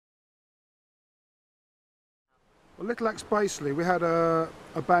Well, Little Axe, basically, we had a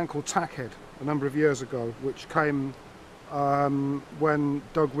band called Tackhead a number of years ago, which came when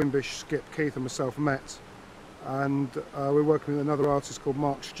Doug Wimbish, Skip, Keith and myself met. And we were working with another artist called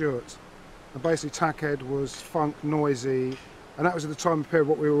Mark Stewart. And basically Tackhead was funk, noisy, and that was at the time period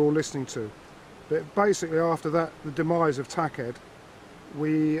what we were all listening to. But basically after that, the demise of Tackhead,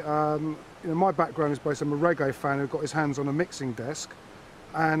 we, you know, my background is basically, I'm a reggae fan who got his hands on a mixing desk,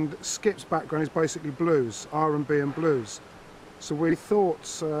 and Skip's background is basically blues, R&B and blues. So we thought,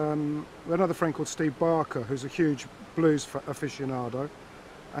 we had another friend called Steve Barker, who's a huge blues aficionado,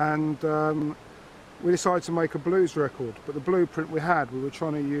 and we decided to make a blues record. But the blueprint we had, we were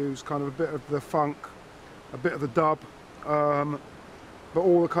trying to use kind of a bit of the funk, a bit of the dub, but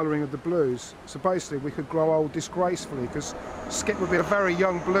all the colouring of the blues. So basically we could grow old disgracefully, because Skip would be a very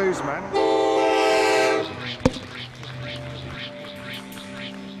young blues man.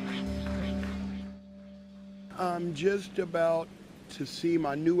 I'm just about to see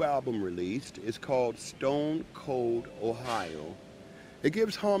my new album released. It's called Stone Cold, Ohio. It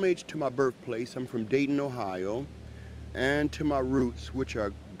gives homage to my birthplace. I'm from Dayton, Ohio, and to my roots, which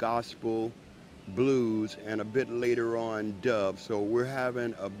are gospel, blues, and a bit later on dub. So we're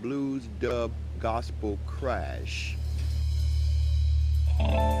having a blues dub gospel crash.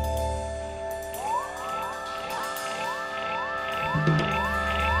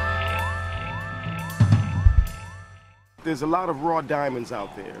 There's a lot of raw diamonds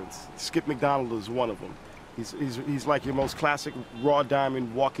out there. Skip McDonald is one of them. He's like your most classic raw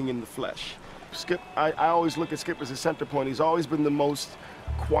diamond walking in the flesh. Skip, I always look at Skip as a center point. He's always been the most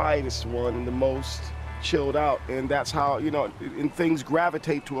quietest one and the most chilled out, and that's how, you know, and things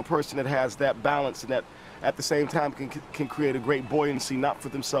gravitate to a person that has that balance and that at the same time can create a great buoyancy, not for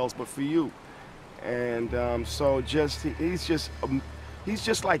themselves but for you. And so he's just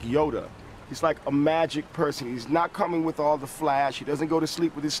like Yoda. He's like a magic person. He's not coming with all the flash. He doesn't go to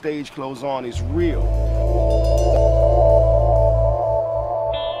sleep with his stage clothes on. He's real.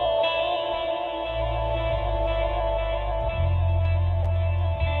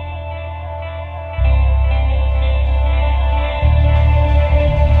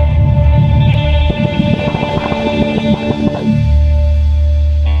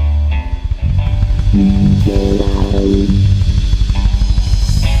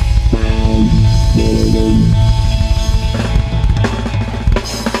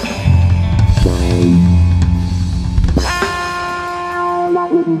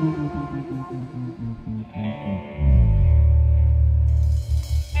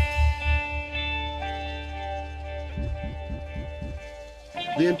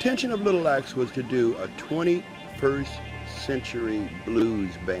 The intention of Little Axe was to do a 21st century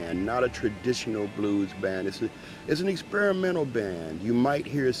blues band, not a traditional blues band. It's an experimental band. You might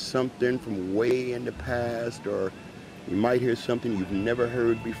hear something from way in the past, or you might hear something you've never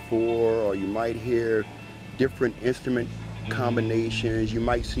heard before, or you might hear different instrument combinations. You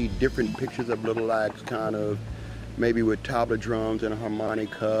might see different pictures of Little Axe, kind of maybe with tabla drums and a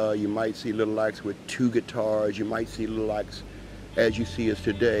harmonica. You might see Little Axe with 2 guitars. You might see Little Axe as you see us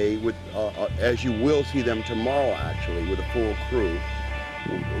today, with as you will see them tomorrow, actually, with a full crew.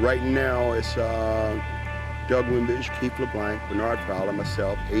 Right now it's Doug Wimbish, Keith Leblanc, Bernard Fowler,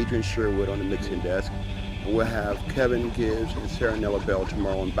 myself, Adrian Sherwood on the mixing desk. And we'll have Kevin Gibbs and Sarah Nella Bell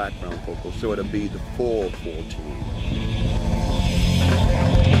tomorrow on background vocals, so it'll be the full team.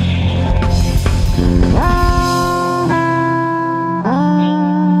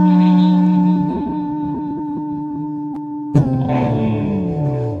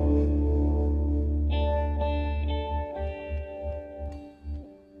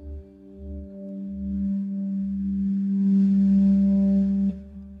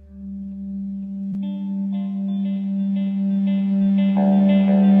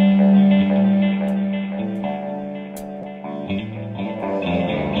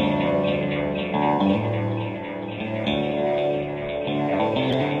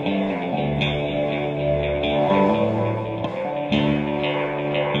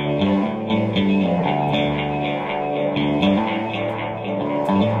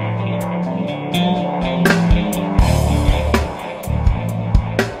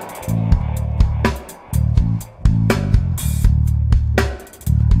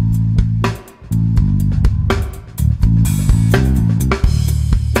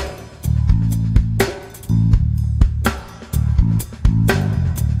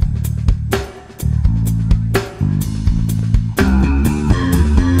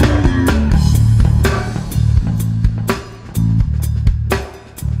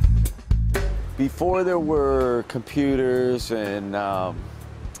 Before there were computers and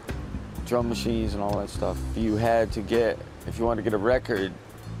drum machines and all that stuff. If you wanted to get a record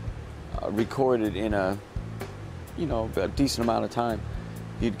recorded in a decent amount of time,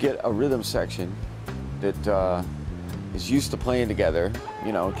 you'd get a rhythm section that is used to playing together,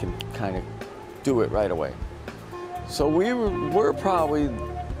 can kind of do it right away. So we're probably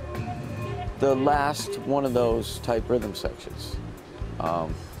the last one of those type rhythm sections,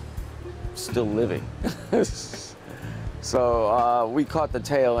 still living. So we caught the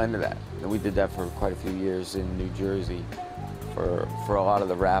tail end of that, and we did that for quite a few years in New Jersey for a lot of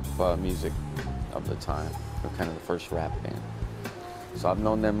the rap music of the time. They're kind of the first rap band. So I've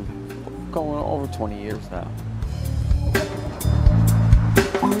known them going over 20 years now.